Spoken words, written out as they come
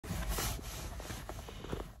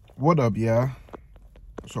What up, y'all?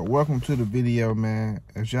 So welcome to the video, man.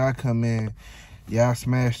 As y'all come in, y'all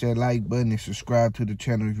smash that like button and subscribe to the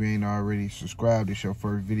channel if you ain't already subscribed. It's your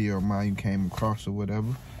first video of mine you came across or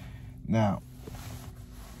whatever. Now,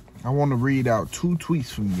 I want to read out 2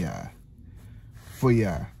 tweets from y'all, for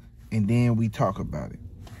y'all, and then we talk about it.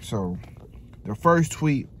 So, the first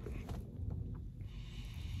tweet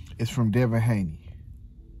is from Devin Haney.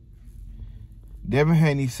 Devin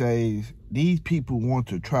Haney says, these people want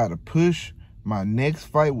to try to push my next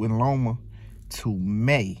fight with Loma to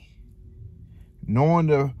May. Knowing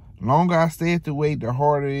the longer I stay at the weight, the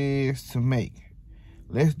harder it is to make.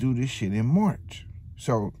 Let's do this shit in March.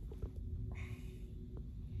 So,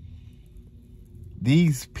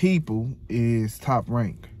 these people is top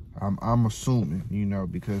rank. I'm assuming, you know,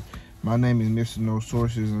 because my name is Mr. No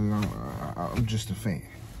Sources and I'm just a fan.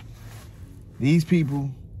 These people,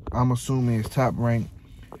 I'm assuming, is top rank.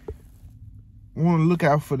 Want to look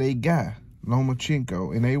out for their guy,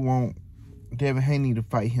 Lomachenko, and they want Devin Haney to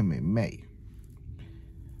fight him in May.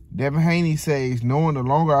 Devin Haney says, knowing the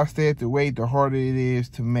longer I stay at the weight, the harder it is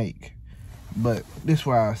to make. But this is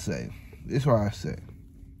why I say.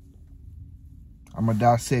 I'm going to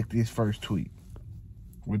dissect this first tweet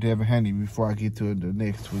with Devin Haney before I get to the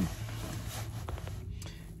next tweet.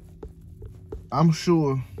 I'm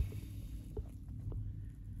sure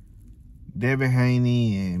Devin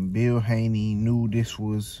Haney and Bill Haney knew this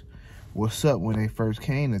was what's up when they first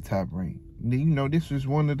came to Top Rank. You know, this was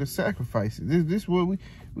one of the sacrifices. This what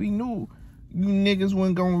we knew you niggas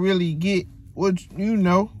wasn't gonna really get what, you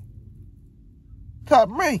know, Top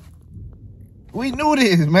Rank. We knew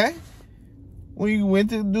this, man. When you went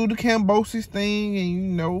to do the Cambosis thing, and you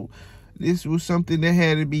know, this was something that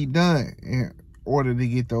had to be done in order to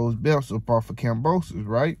get those belts up off of Cambosis,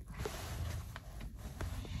 right?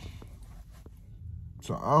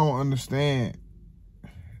 So I don't understand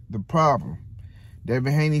the problem.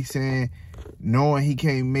 Devin Haney saying, knowing he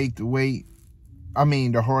can't make the weight,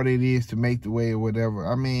 the harder it is to make the weight or whatever.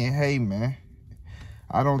 I mean, hey, man,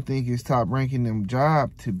 I don't think it's top ranking them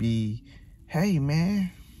job to be, hey,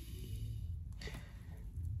 man,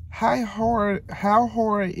 how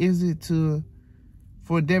hard is it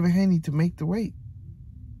for Devin Haney to make the weight?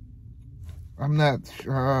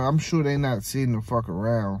 I'm sure they're not sitting the fuck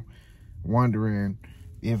around wondering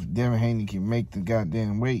if Devin Haney can make the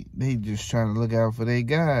goddamn weight. They just trying to look out for their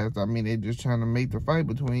guys. They just trying to make the fight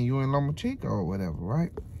between you and Lomachenko or whatever,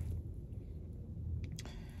 right?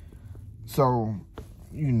 So,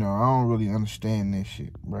 you know, I don't really understand that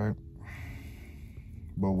shit, right?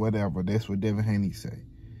 But whatever, that's what Devin Haney say.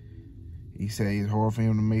 He say it's hard for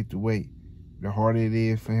him to make the weight. The harder it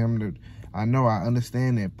is for him to... I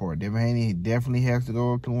understand that part. Devin Haney definitely has to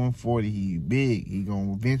go up to 140. He's big. He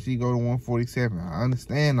gonna eventually go to 147. I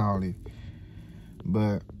understand all this.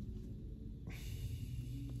 But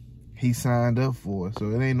he signed up for it. So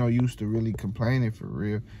it ain't no use to really complaining for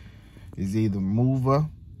real. It's either move up,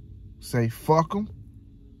 say fuck him,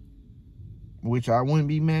 which I wouldn't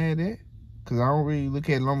be mad at. Because I don't really look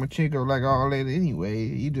at Lomachenko like all that anyway.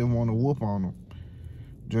 He just want to whoop on him.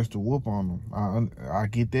 Just to whoop on them. I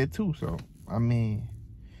get that too. So,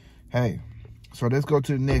 hey. So, let's go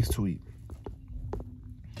to the next tweet.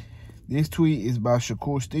 This tweet is by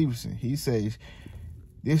Shakur Stevenson. He says,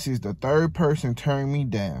 this is the 3rd person turned me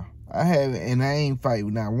down. I ain't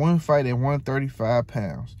fighting. Not one fight at 135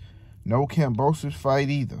 pounds. No Cambosis fight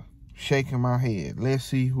either. Shaking my head. Let's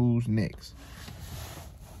see who's next.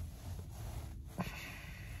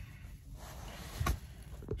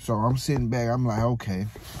 So I'm sitting back, I'm like, okay.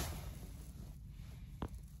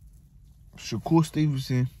 Shakur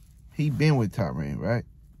Stevenson, he been with Top Rank, right?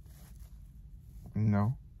 You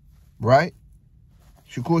know, right?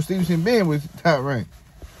 Shakur Stevenson been with Top Rank.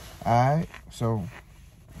 Alright, so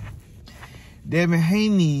Devin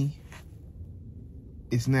Haney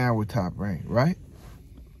is now with Top Rank, right?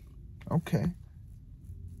 Okay.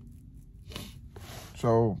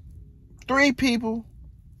 So 4 people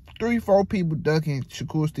ducking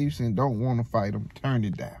Shakur Stevenson don't want to fight him, turned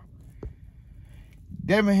it down.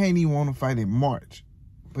 Devin Haney want to fight in March,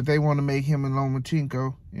 but they want to make him and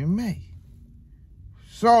Lomachenko in May.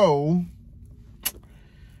 So,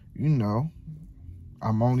 you know,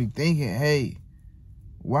 I'm only thinking, hey,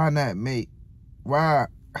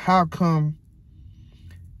 how come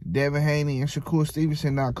Devin Haney and Shakur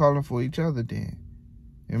Stevenson not calling for each other then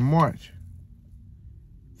in March?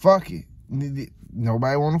 Fuck it.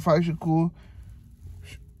 Nobody want to fight Shakur.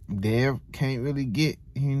 Dev can't really get,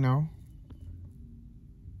 you know,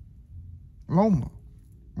 Loma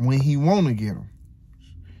when he want to get him.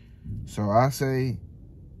 So I say,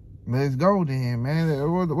 let's go then,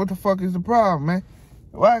 man. What the fuck is the problem, man?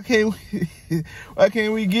 Why can't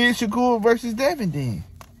we get Shakur versus Devin then?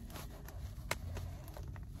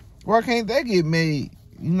 Why can't that get made?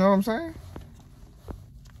 You know what I'm saying?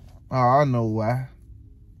 Oh, I know why.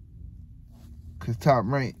 Cause Top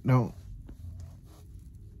Rank don't,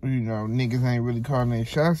 niggas ain't really calling their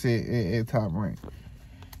shots at Top Rank.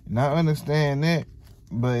 And I understand that,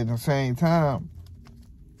 but at the same time,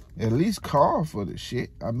 at least call for the shit.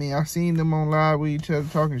 I mean, I seen them on live with each other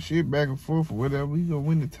talking shit back and forth or whatever. We gonna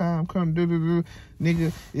win the time, come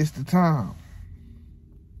nigga, it's the time.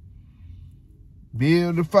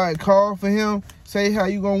 Build the fight, call for him, say how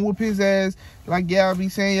you gonna whoop his ass, like y'all be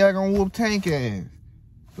saying y'all gonna whoop Tank ass.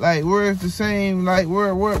 Like, where's the same, like,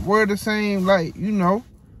 where the same, like, Oh,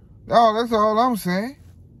 that's all I'm saying.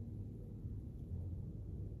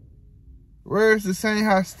 Where's the same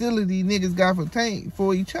hostility niggas got for Tank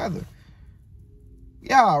for each other?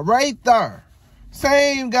 Y'all right there.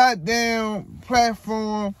 Same goddamn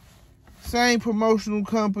platform, same promotional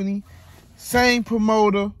company, same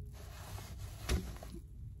promoter,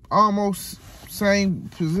 almost same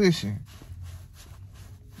position.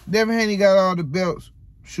 Devin Haney got all the belts.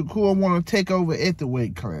 Shakur want to take over at the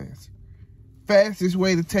weight class. Fastest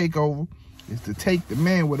way to take over is to take the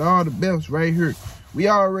man with all the belts right here. We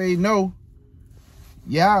already know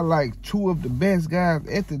y'all like two of the best guys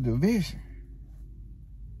at the division.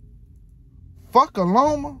 Fuck a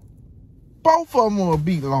Loma. Both of them will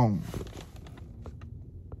beat Loma.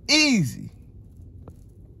 Easy.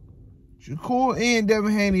 Shakur and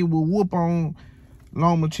Devin Haney will whoop on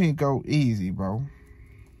Lomachenko easy, bro.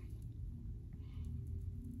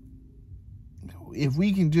 If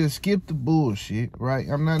we can just skip the bullshit, right?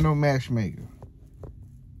 I'm not no matchmaker.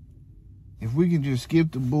 If we can just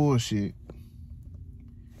skip the bullshit,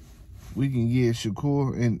 we can get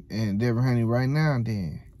Shakur and Devin Haney right now and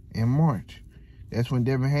then in March. That's when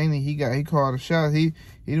Devin Haney, he called a shot. He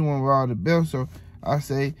the one with all the belts. So I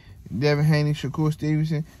say Devin Haney, Shakur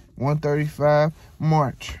Stevenson, 135,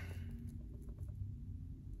 March.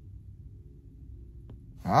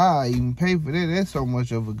 I even pay for that. That's so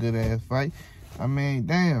much of a good ass fight. I mean,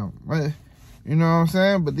 damn. You know what I'm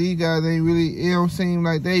saying? But these guys ain't really, it don't seem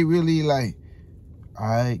like they really like,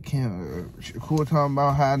 I can't, Shakur talking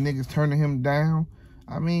about how niggas turning him down.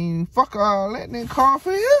 I mean, fuck all that, then call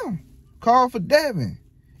for him. Call for Devin.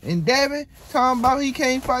 And Devin talking about he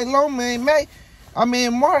can't fight Loma in May. I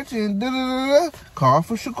mean, March and da-da-da-da. Call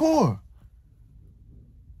for Shakur.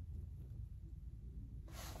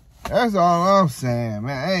 That's all I'm saying,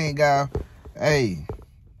 man. I ain't got, hey,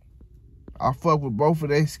 I fuck with both of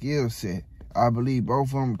their skill set. I believe both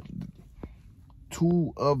of them,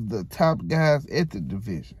 two of the top guys at the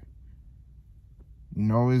division. You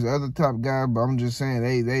know, there's other top guys, but I'm just saying,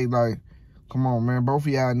 they like, come on, man. Both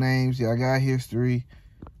of y'all names, y'all got history.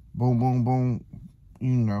 Boom, boom, boom. You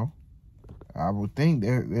know, I would think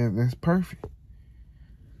that's perfect.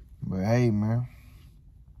 But hey, man.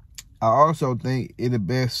 I also think it'll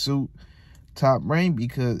best suit Top Rank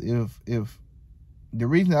because if the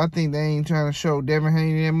reason I think they ain't trying to show Devin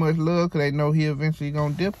Haney that much love because they know he eventually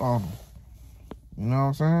gonna dip on him. You know what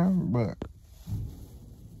I'm saying? But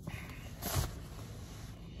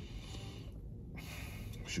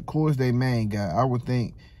Shakur's their main guy. I would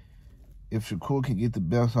think if Shakur can get the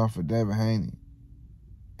belts off of Devin Haney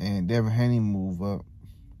and Devin Haney move up,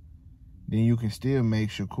 then you can still make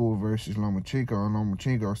Shakur versus Lomachenko and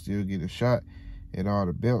Lomachenko still get a shot at all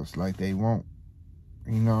the belts like they want.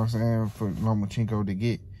 You know what I'm saying? For Lomachenko to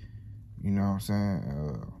get. You know what I'm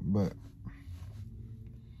saying? But,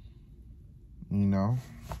 you know,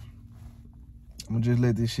 I'm going to just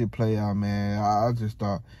let this shit play out, man. I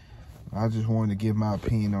just wanted to give my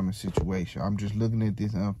opinion on the situation. I'm just looking at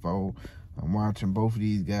this unfold. I'm watching both of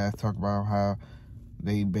these guys talk about how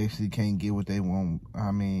they basically can't get what they want.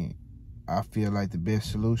 I mean, I feel like the best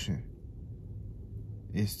solution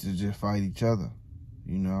is to just fight each other.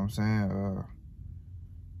 You know what I'm saying?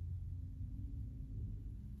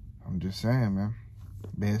 I'm just saying, man.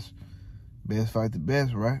 Best fight the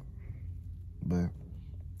best, right? But,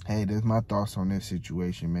 hey, that's my thoughts on this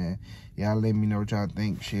situation, man. Y'all let me know what y'all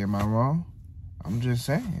think. Share my wrong. I'm just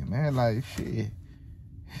saying, man. Like, shit.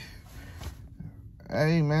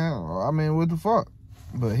 Hey, man. I mean, what the fuck?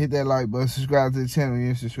 But hit that like button. Subscribe to the channel if you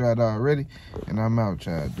ain't subscribed already. And I'm out,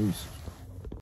 y'all. Deuces.